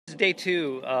day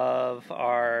 2 of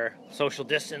our social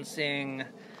distancing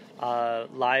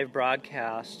live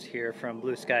broadcast here from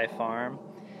Blue Skye Farm.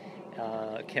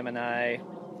 Kim and I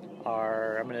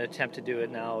I'm going to attempt to do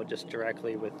it now just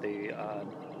directly with the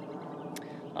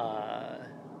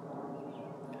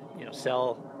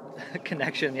cell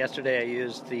connection. Yesterday I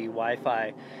used the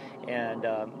Wi-Fi and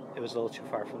it was a little too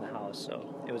far from the house,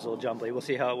 so it was a little jumbly. We'll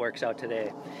see how it works out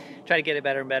today. Try to get it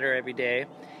better and better every day.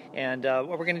 And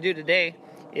what we're going to do today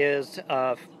is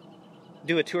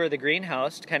do a tour of the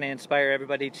greenhouse to kind of inspire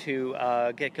everybody to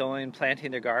get going planting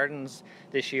their gardens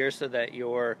this year, so that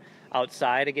you're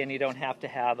outside. Again, you don't have to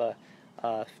have a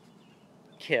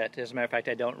kit. As a matter of fact,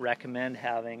 I don't recommend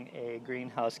having a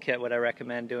greenhouse kit. What I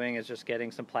recommend doing is just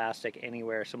getting some plastic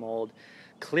anywhere, some old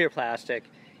clear plastic,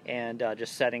 and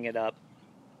just setting it up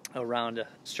around a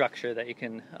structure that you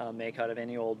can make out of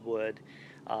any old wood.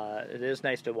 It is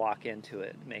nice to walk into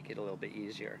it, make it a little bit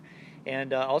easier.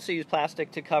 And also use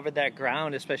plastic to cover that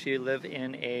ground, especially if you live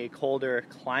in a colder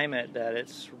climate that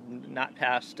it's not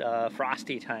past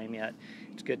frosty time yet.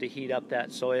 It's good to heat up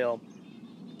that soil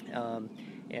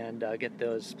and get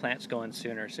those plants going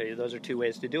sooner. So those are two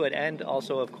ways to do it. And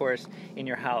also, of course, in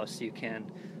your house you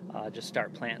can just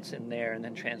start plants in there and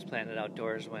then transplant it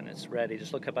outdoors when it's ready.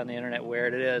 Just look up on the internet where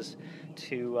it is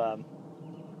to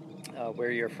where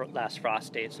your last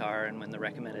frost dates are and when the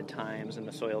recommended times and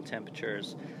the soil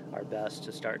temperatures are best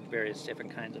to start various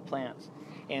different kinds of plants.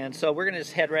 And so we're going to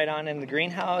just head right on in the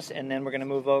greenhouse, and then we're going to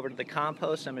move over to the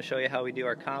compost. I'm going to show you how we do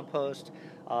our compost,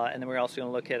 and then we're also going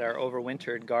to look at our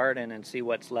overwintered garden and see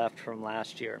what's left from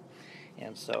last year.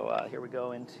 And so here we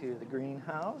go into the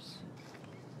greenhouse.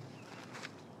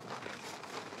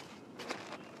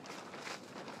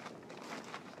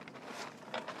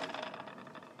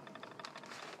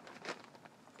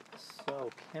 So,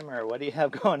 Kimmer, what do you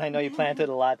have going? I know you planted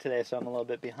a lot today, so I'm a little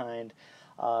bit behind.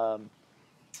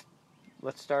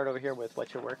 Let's start over here with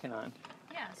what you're working on.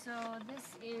 Yeah, so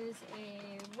this is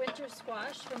a winter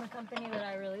squash from a company that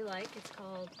I really like. It's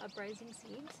called Uprising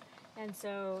Seeds. And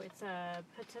so it's a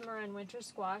Patamaran winter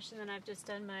squash, and then I've just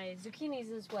done my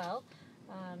zucchinis as well.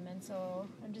 And so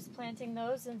I'm just planting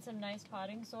those in some nice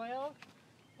potting soil.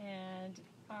 And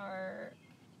our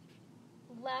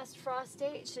last frost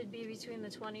date should be between the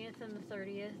 20th and the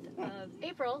 30th of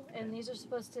April, and these are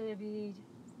supposed to be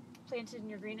planted in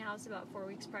your greenhouse about 4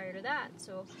 weeks prior to that.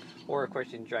 So, or of course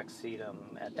you can direct seed them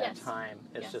at that time.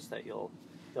 It's yes. just that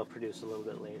they'll produce a little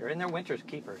bit later, and they're winter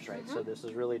keepers, right? So this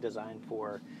is really designed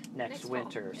for next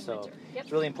winter. So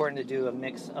it's really important to do a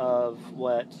mix of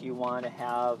what you want to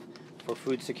have for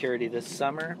food security this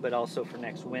summer, but also for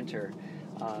next winter.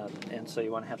 And so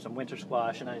you want to have some winter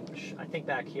squash, and I think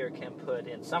back here Kim put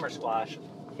in summer squash,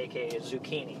 aka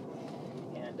zucchini.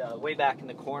 And way back in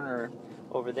the corner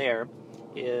over there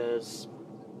is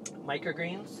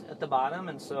microgreens at the bottom,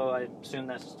 and so I assume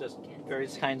that's just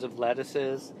various kinds of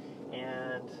lettuces.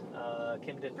 And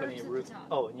Kim didn't put any root.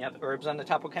 Oh, and you have herbs on the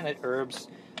top. What kind of herbs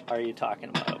are you talking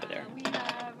about over there? We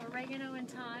have oregano and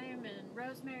thyme and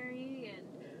rosemary and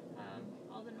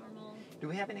all the normal. Do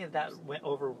we have any of that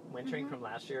overwintering from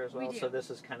last year as well? We do. So this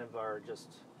is kind of our just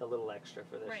a little extra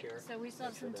for this year. So we still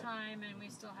have some thyme, and we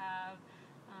still have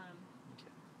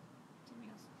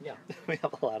yeah, we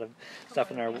have a lot of stuff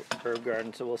in our herb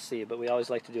garden, so we'll see. But we always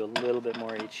like to do a little bit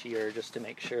more each year just to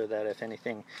make sure that if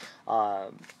anything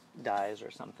dies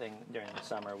or something during the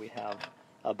summer, we have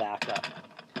a backup.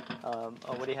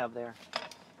 What do you have there?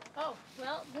 Oh,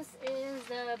 well, this is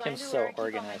the binder Kim's where I so keep all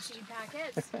my organized. seed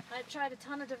packets. I've tried a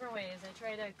ton of different ways. I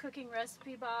tried a cooking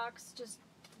recipe box, just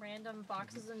random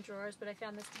boxes and drawers, but I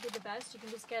found this to be the best. You can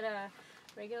just get a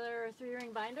regular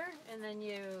 3-ring binder, and then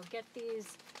you get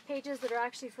these pages that are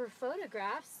actually for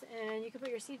photographs, and you can put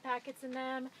your seed packets in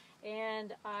them,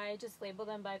 and I just label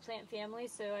them by plant family.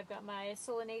 So I've got my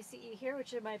Solanaceae here,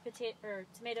 which are my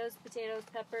tomatoes, potatoes,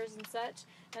 peppers, and such,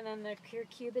 and then the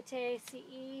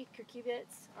Cucurbitaceae,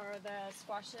 cucurbits are the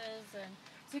squashes and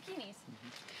zucchinis.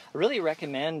 I really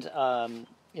recommend,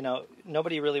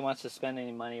 nobody really wants to spend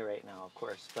any money right now, of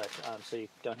course, but so you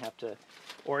don't have to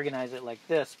organize it like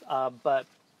this. But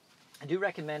I do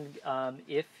recommend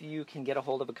if you can get a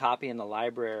hold of a copy in the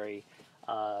library.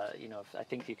 I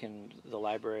think the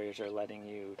libraries are letting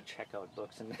you check out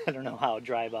books, and I don't know how,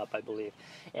 drive up, I believe.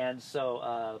 And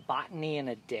so Botany in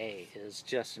a Day is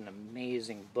just an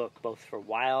amazing book, both for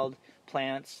wild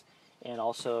plants and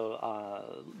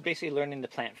also basically learning to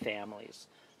plant families.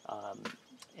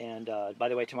 And by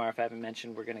the way, tomorrow, if I haven't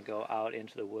mentioned, we're going to go out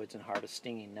into the woods and harvest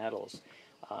stinging nettles,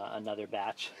 another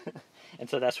batch. And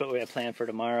so that's what we have planned for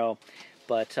tomorrow.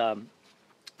 But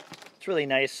it's really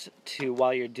nice to,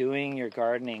 while you're doing your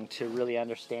gardening, to really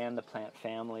understand the plant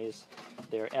families,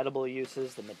 their edible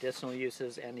uses, the medicinal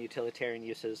uses, and the utilitarian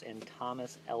uses. And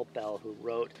Thomas Elpel, who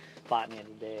wrote Botany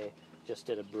Today, just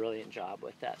did a brilliant job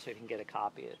with that. So if you can get a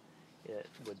copy, it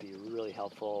would be really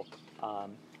helpful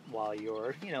while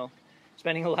you're,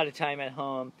 spending a lot of time at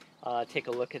home. Take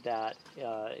a look at that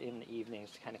in the evenings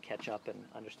to kind of catch up and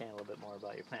understand a little bit more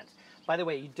about your plants. By the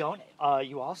way,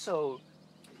 you also,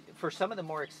 for some of the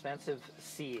more expensive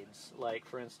seeds, like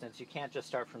for instance, you can't just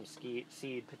start from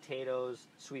seed potatoes,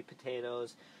 sweet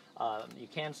potatoes. You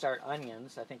can start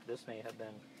onions. I think this may have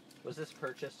been, was this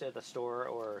purchased at the store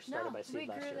or started by seed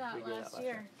last year? We grew that last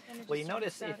year. Well, you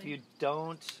notice if you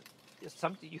don't,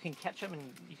 you can catch them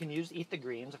and you can eat the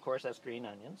greens. Of course, that's green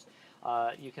onions.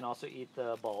 You can also eat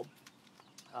the bulb,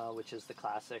 which is the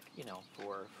classic,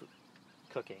 for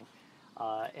cooking.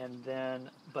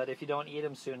 But if you don't eat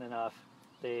them soon enough,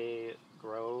 they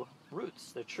grow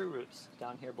roots. They're true roots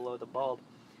down here below the bulb,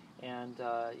 and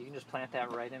you can just plant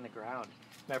that right in the ground.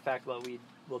 Matter of fact, what we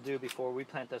will do before we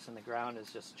plant this in the ground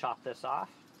is just chop this off,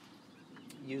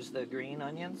 use the green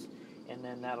onions, and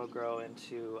then that'll grow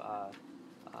into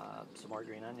some more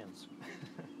green onions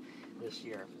this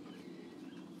year.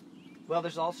 Well,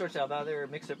 there's all sorts of other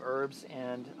mix of herbs,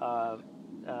 and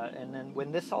then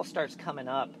when this all starts coming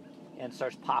up and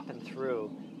starts popping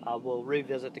through, we'll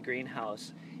revisit the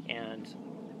greenhouse and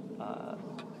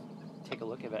take a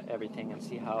look at everything and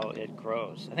see how it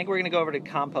grows. I think we're going to go over to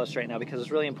compost right now because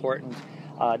it's really important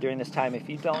during this time. If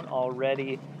you don't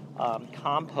already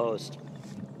compost,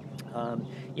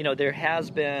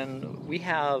 we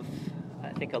have, I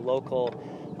think, a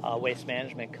local waste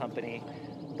management company,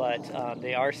 but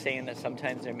they are saying that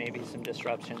sometimes there may be some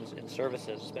disruptions in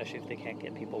services, especially if they can't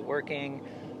get people working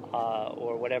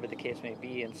or whatever the case may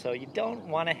be. And so you don't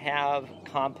want to have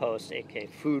compost, aka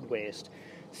food waste,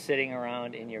 sitting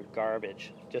around in your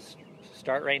garbage. Just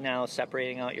start right now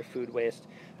separating out your food waste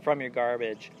from your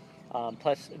garbage.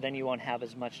 Plus, then you won't have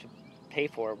as much to pay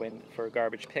for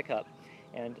garbage pickup.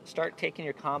 And start taking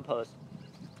your compost.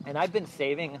 And I've been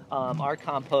saving our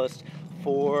compost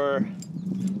for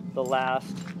the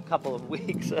last couple of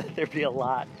weeks. There'd be a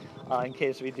lot in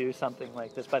case we do something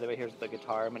like this. By the way, here's the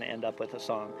guitar. I'm going to end up with a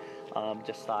song.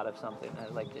 Just thought of something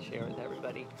I'd like to share with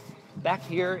everybody. Back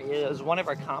here is one of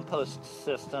our compost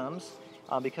systems.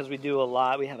 Because we do a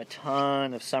lot, we have a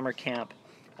ton of summer camp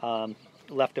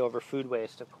leftover food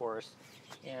waste, of course.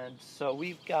 And so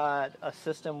we've got a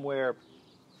system where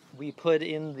we put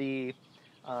in the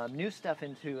new stuff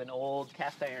into an old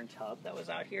cast iron tub that was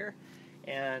out here.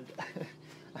 And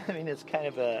I mean, it's kind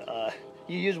of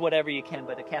you use whatever you can,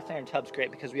 but a cast iron tub's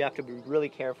great because we have to be really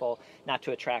careful not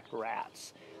to attract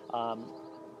rats.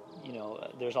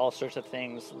 There's all sorts of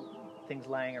things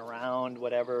lying around,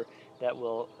 whatever, that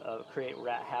will create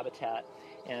rat habitat.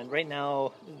 And right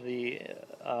now, the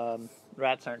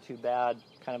rats aren't too bad,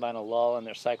 kind of on a lull in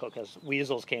their cycle because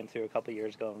weasels came through a couple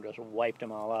years ago and just wiped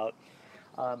them all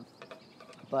out.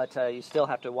 But you still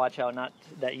have to watch out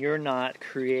that you're not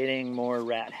creating more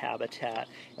rat habitat.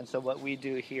 And so what we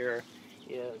do here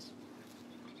is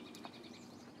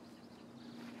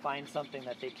find something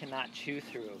that they cannot chew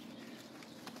through.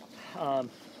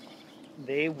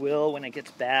 They will, when it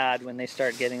gets bad, when they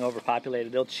start getting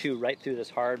overpopulated, they'll chew right through this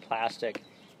hard plastic.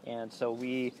 And so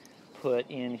we put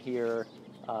in here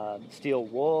steel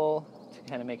wool to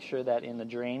kind of make sure that in the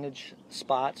drainage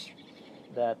spots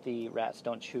that the rats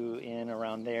don't chew in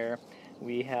around there.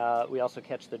 We also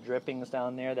catch the drippings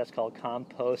down there. That's called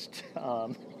compost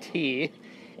tea,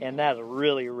 and that's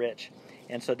really rich.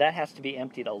 And so that has to be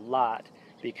emptied a lot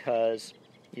because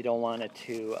you don't want it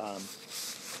to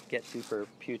get super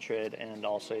putrid, and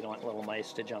also you don't want little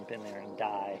mice to jump in there and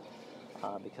die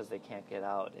because they can't get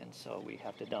out. And so we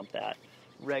have to dump that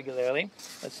regularly.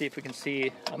 Let's see if we can see.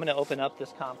 I'm going to open up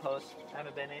this compost. I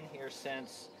haven't been in here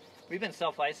since. We've been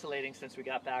self-isolating since we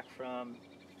got back from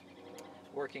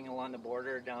working along the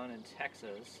border down in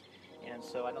Texas, and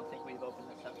so I don't think we've opened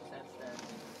this up since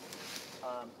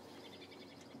then.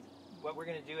 What we're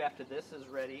going to do after this is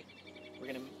ready,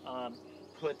 we're going to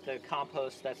put the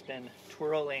compost that's been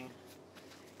twirling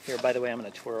here. By the way, I'm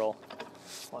going to twirl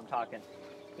while I'm talking.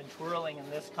 Been twirling in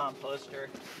this composter,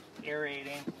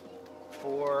 aerating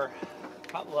for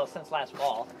since last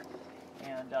fall,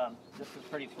 and this is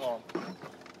pretty full.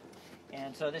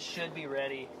 And so this should be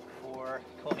ready for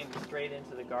going straight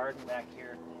into the garden back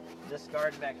here. This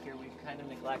garden back here we've kind of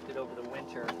neglected over the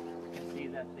winter. You can see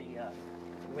that the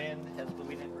wind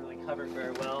we didn't really cover it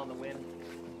very well, and the wind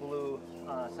blew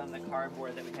some of the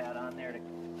cardboard that we had on there to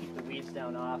keep the weeds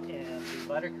down off. And the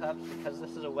buttercups, because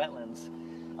this is a wetlands,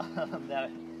 that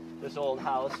this old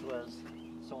house was,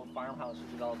 this old farmhouse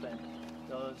was developing,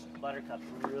 those buttercups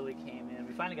really came in.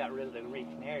 We finally got rid of the Greek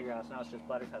canary grass. Now it's just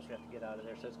buttercups we have to get out of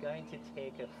there. So it's going to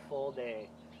take a full day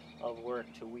of work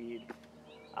to weed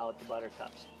out the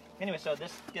buttercups. Anyway, so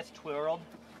this gets twirled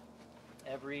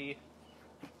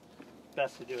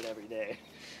best to do it every day.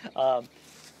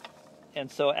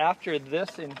 And so after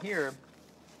this in here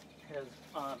has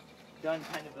done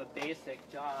kind of a basic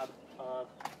job of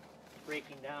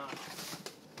breaking down,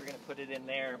 we're going to put it in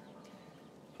there,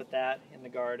 put that in the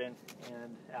garden,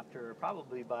 and after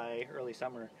probably by early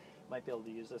summer might be able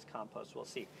to use this compost. We'll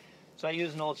see. So I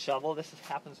use an old shovel. This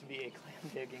happens to be a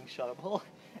clam digging shovel,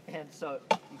 and so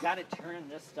you got to turn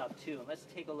this stuff too. And let's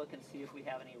take a look and see if we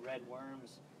have any red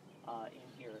worms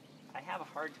in here. I have a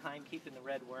hard time keeping the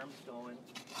red worms going.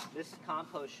 This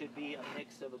compost should be a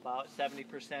mix of about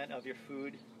 70% of your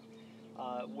food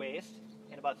waste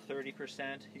and about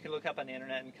 30%. You can look up on the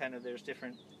internet and kind of there's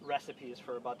different recipes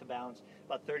for about the balance.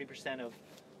 About 30%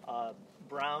 of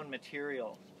brown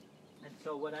material. And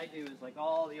so what I do is, like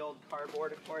all the old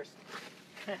cardboard, of course,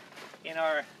 in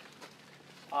our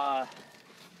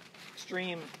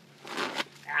extreme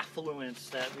affluence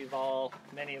that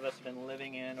many of us have been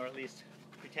living in, or at least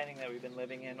pretending that we've been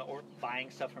living in, or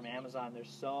buying stuff from Amazon, there's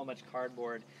so much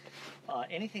cardboard.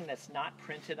 Anything that's not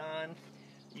printed on,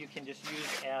 you can just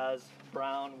use as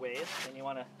brown waste, and you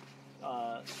want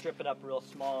to strip it up real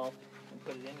small and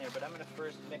put it in there. But I'm going to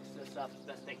first mix this up as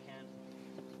best I can.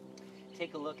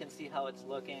 Take a look and see how it's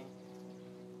looking.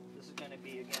 This is going to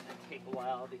be, again, take a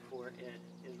while before it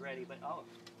is ready. But oh,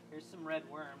 here's some red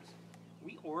worms.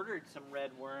 We ordered some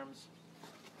red worms.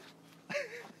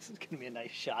 This is going to be a nice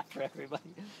shot for everybody.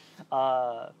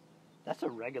 That's a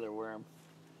regular worm,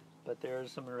 but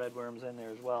there's some red worms in there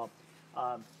as well.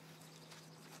 And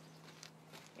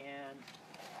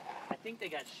I think they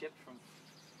got shipped from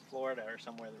Florida or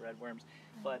somewhere, the red worms.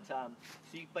 But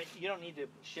but you don't need to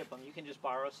ship them. You can just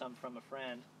borrow some from a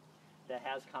friend that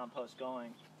has compost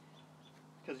going,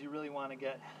 because you really want to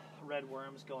get red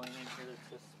worms going in here.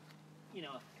 It's just, you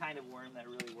know, a kind of worm that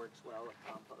really works well with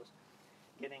compost.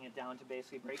 Getting it down to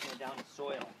basically breaking it down to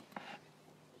soil.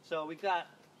 So we've got,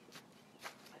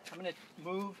 I'm going to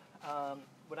move,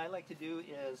 what I like to do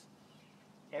is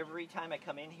every time I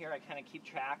come in here I kind of keep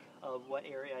track of what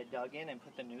area I dug in and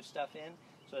put the new stuff in,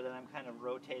 so that I'm kind of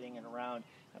rotating it around.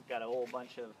 I've got a whole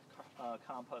bunch of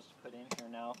compost to put in here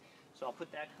now. So I'll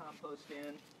put that compost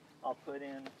in, I'll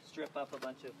strip up a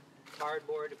bunch of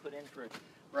cardboard to put in for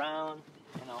brown,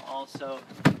 and I'll also,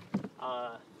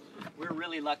 we're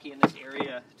really lucky in this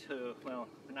area to, well,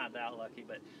 we're not that lucky,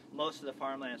 but most of the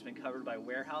farmland has been covered by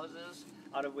warehouses,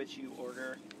 out of which you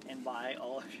order and buy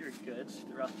all of your goods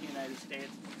throughout the United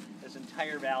States. This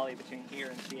entire valley between here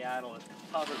and Seattle is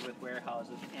covered with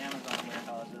warehouses, Amazon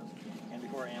warehouses, and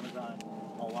before Amazon,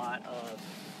 a lot of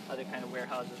other kind of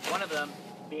warehouses. One of them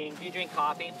being, do you drink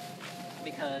coffee?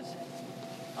 Because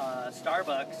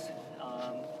Starbucks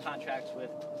contracts with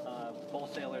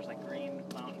wholesalers like Green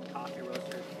Mountain Coffee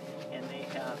Roasters, and they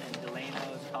have, and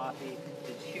Delano's Coffee,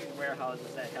 these huge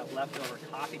warehouses that have leftover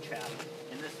coffee chaff,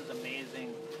 and this is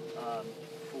amazing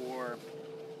for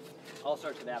all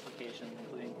sorts of applications,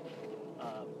 including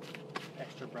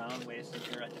extra brown waste in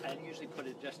here. I usually put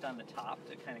it just on the top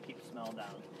to kind of keep the smell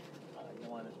down. You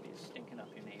don't want it to be stinking up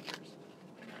your neighbors.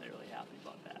 I'm not really happy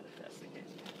about that if that's the case.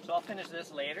 So I'll finish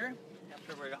this later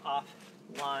after we're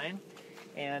offline.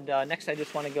 And next I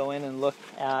just want to go in and look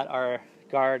at our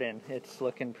garden. It's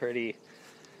looking pretty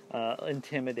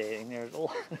intimidating. There's a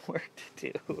lot of work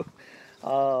to do.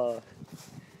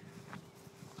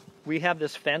 We have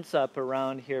this fence up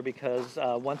around here because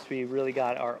once we really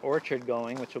got our orchard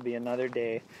going, which will be another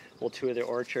day, we'll tour the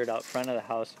orchard out front of the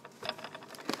house.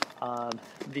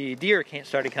 The deer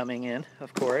started coming in,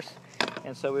 of course,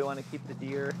 and so we want to keep the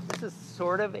deer. This is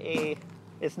sort of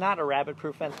it's not a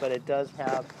rabbit-proof fence, but it does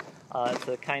have, it's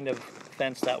a kind of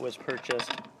fence that was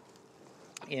purchased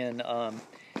in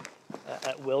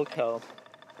at Wilco,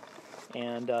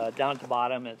 and down at the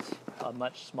bottom it's a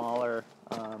much smaller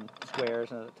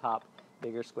squares, and at the top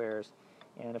bigger squares.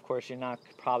 And of course, you're not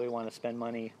probably want to spend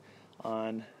money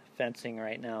on fencing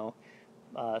right now,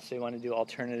 so you want to do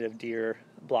alternative deer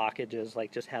blockages,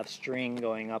 like just have string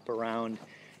going up around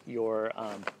your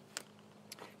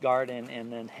garden,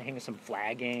 and then hang some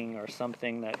flagging or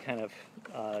something, that kind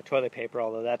of toilet paper,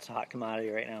 although that's a hot commodity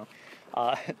right now,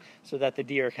 so that the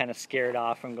deer are kind of scared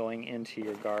off from going into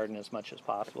your garden as much as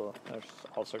possible. There's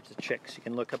all sorts of tricks you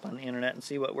can look up on the internet and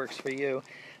see what works for you.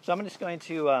 So I'm just going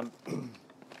to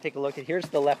take a look at, here's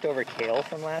the leftover kale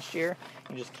from last year.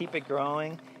 You just keep it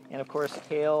growing, and of course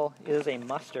kale is a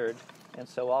mustard, and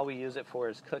so all we use it for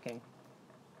is cooking.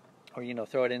 or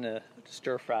throw it in a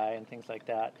stir fry and things like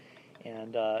that.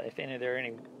 And if there are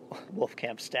any Wolf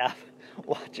Camp staff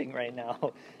watching right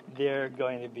now, they're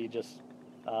going to be just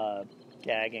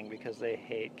gagging because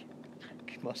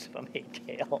most of them hate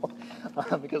kale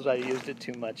because I used it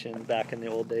too much back in the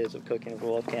old days of cooking for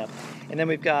Wolf Camp. And then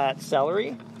we've got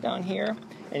celery down here,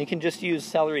 and you can just use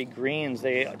celery greens.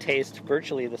 They taste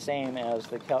virtually the same as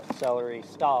the celery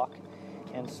stalk,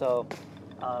 and so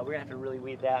we're going to have to really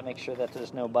weed that, make sure that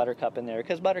there's no buttercup in there,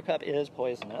 because buttercup is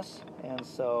poisonous, and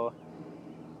so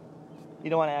you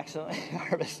don't want to accidentally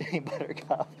harvest any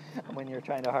buttercup when you're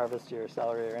trying to harvest your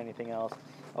celery or anything else.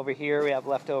 Over here we have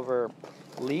leftover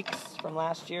leeks from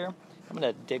last year. I'm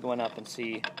going to dig one up and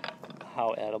see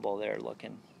how edible they're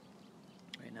looking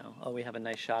right now. Oh, we have a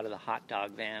nice shot of the hot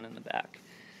dog van in the back.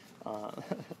 The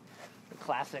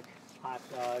classic hot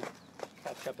dog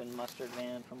ketchup and mustard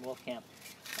van from Wolf Camp.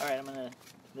 All right,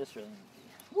 this really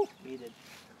weeded.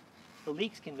 The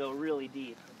leeks can go really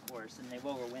deep, of course, and they've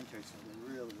overwintered, so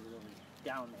they're really, really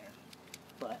down there.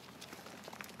 But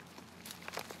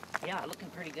yeah, looking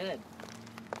pretty good.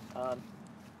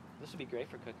 This would be great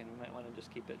for cooking. We might want to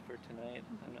just keep it for tonight.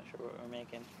 I'm not sure what we're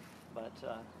making, but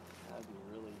that would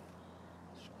be really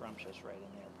scrumptious right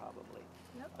in there, probably.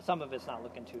 Yep. Some of it's not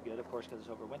looking too good, of course, because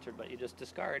it's overwintered, but you just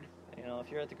discard. If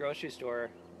you're at the grocery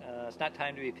store, it's not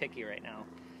time to be picky right now.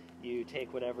 You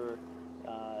take whatever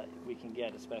we can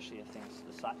get, especially if the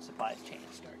supply chain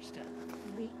starts to...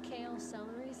 Leek kale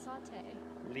celery saute.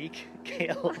 Leek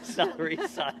kale celery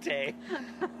saute.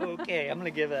 Okay, I'm going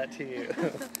to give that to you.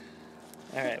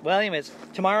 All right, well, anyways,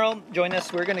 tomorrow, join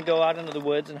us. We're going to go out into the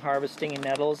woods and harvest stinging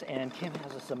nettles, and Kim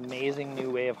has this amazing new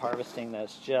way of harvesting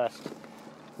that's just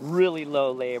really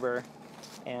low labor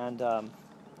and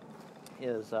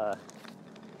is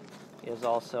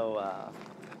also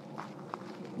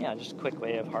just a quick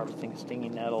way of harvesting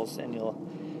stinging nettles. And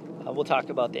we'll talk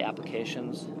about the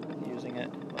applications using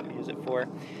it, what we use it for,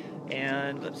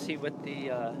 and let's see what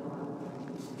the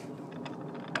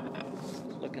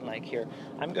looking like here.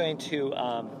 I'm going to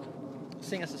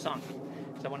sing us a song,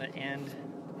 because I want to end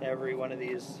every one of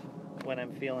these when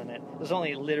I'm feeling it. This is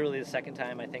only literally the second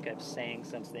time I think I've sang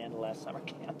since the end of last summer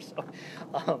camp. So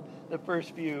the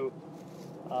first few,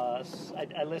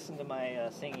 I listened to my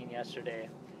singing yesterday.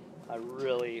 I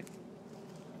really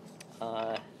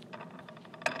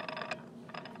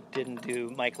didn't do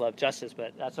Mike Love justice,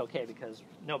 but that's okay because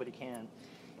nobody can.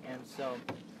 And so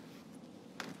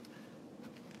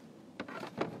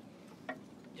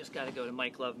just got to go to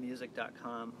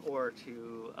MikeLoveMusic.com or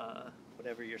to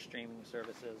whatever your streaming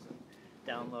service is and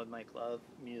download Mike Love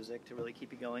Music to really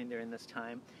keep you going during this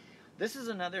time. This is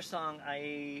another song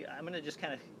I'm going to just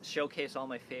kind of showcase all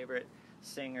my favorite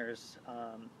singers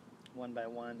one by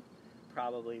one,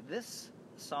 probably. This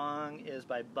song is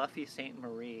by Buffy St.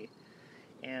 Marie,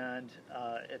 and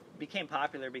it became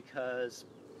popular because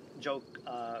Joe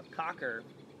Cocker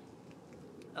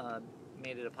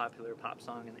made it a popular pop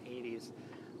song in the 80s.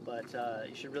 But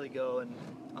you should really go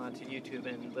onto YouTube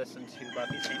and listen to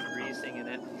Buffy St. Marie singing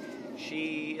it.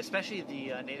 She, especially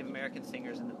the Native American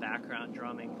singers in the background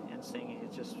drumming and singing,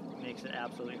 it just makes it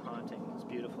absolutely haunting. It's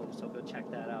beautiful, so go check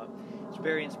that out. It's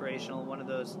very inspirational, one of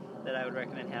those that I would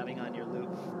recommend having on your loop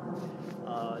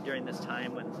during this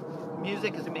time when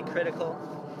music is going to be critical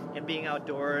and being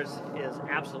outdoors is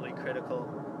absolutely critical,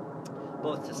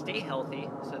 both to stay healthy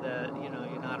so that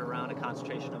you're not around a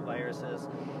concentration of viruses,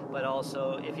 but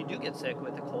also if you do get sick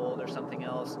with a cold or something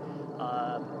else,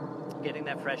 getting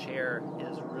that fresh air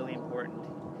is really important.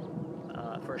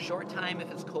 For a short time if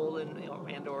it's cold and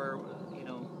or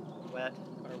wet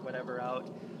or whatever out,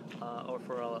 or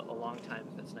for a long time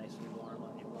if it's nice and warm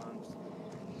on your lungs.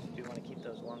 You do want to keep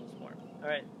those lungs warm. All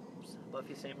right,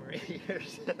 Buffy St. Marie,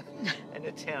 here's an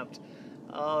attempt.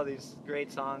 Oh, these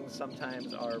great songs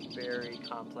sometimes are very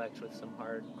complex with some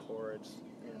hard chords,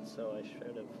 and so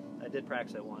I did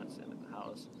practice it once in the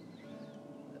house.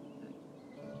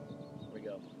 Here we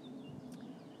go.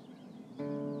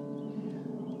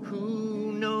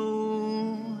 Who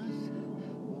knows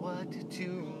what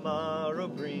tomorrow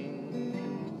brings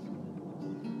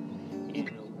in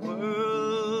a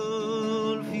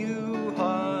world few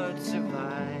hearts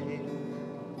survive?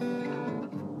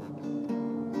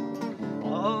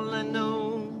 All I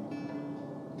know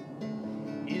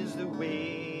is the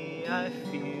way I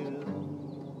feel.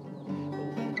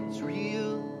 When it's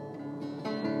real,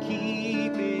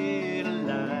 keep it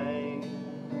alive.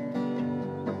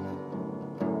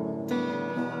 The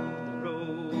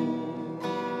road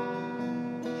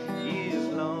is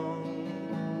long,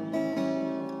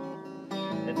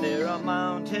 and there are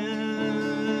mountains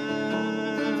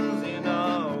in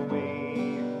our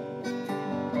way.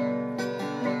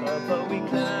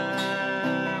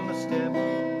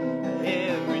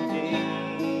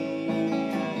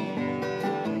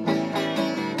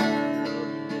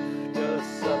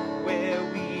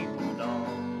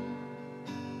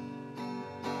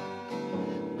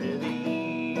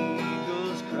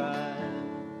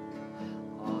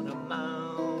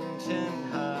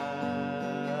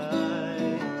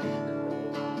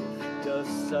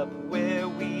 up where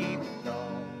we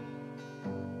belong.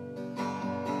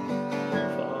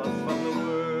 Far from the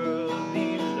world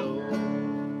below,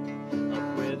 up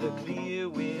where the clear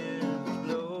winds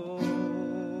blow.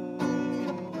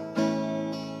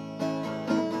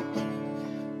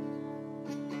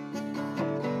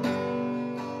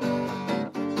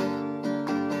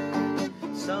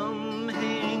 Some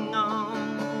hang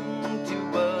on to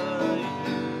what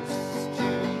used to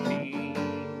be.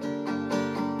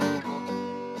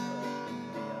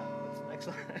 Yeah, that's the next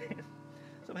line.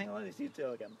 Some hang on to you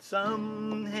again.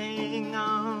 Some hang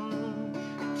on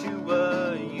to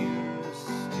what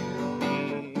used to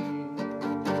be.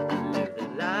 Live their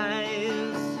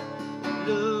lives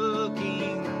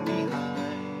looking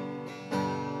behind.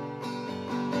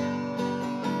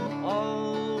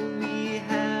 All we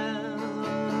have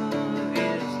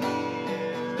is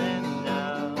here and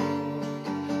now.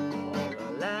 All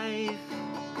our life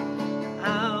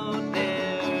out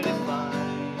there to find.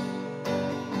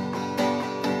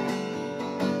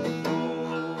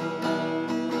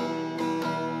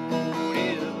 Road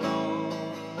is long,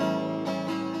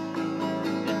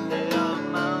 and there are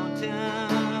mountains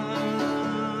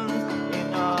in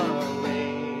our way.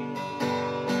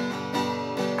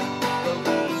 But we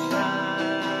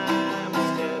climb a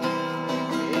step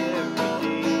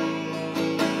every day.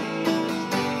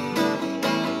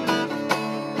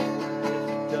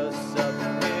 Lift us up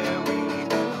where we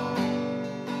belong,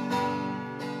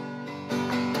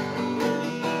 where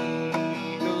the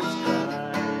eagles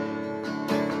cry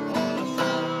on a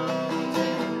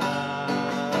mountain high.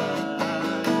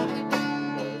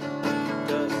 Lift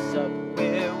us up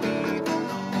where we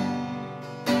belong,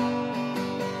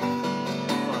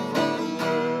 far from the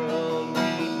world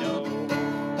we know,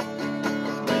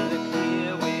 where the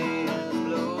clear winds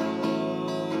blow.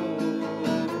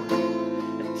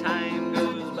 And time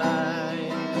goes by,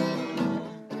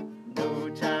 no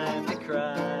time to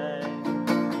cry.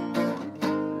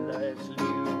 Let's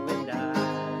live and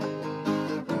die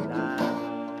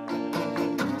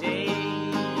today.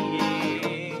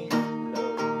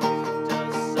 Lift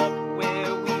us up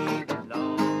where we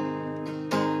belong,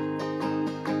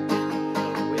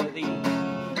 where the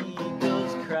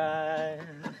eagles cry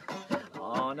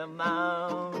on a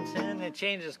mountain. It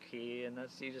changes key, and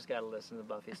that's, you just gotta listen to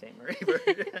Buffy St. Marie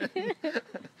version.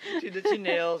 she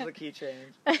nails the key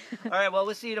change. All right, well,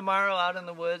 we'll see you tomorrow out in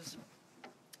the woods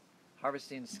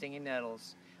harvesting stinging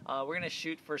nettles. We're gonna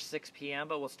shoot for 6 p.m.,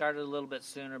 but we'll start it a little bit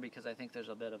sooner because I think there's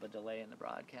a bit of a delay in the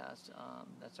broadcast.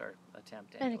 That's our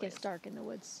attempt anyways. And it gets dark in the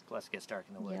woods. Plus it gets dark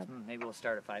in the woods. Yep. Maybe we'll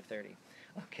start at 5:30.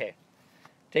 Okay.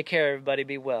 Take care, everybody.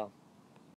 Be well.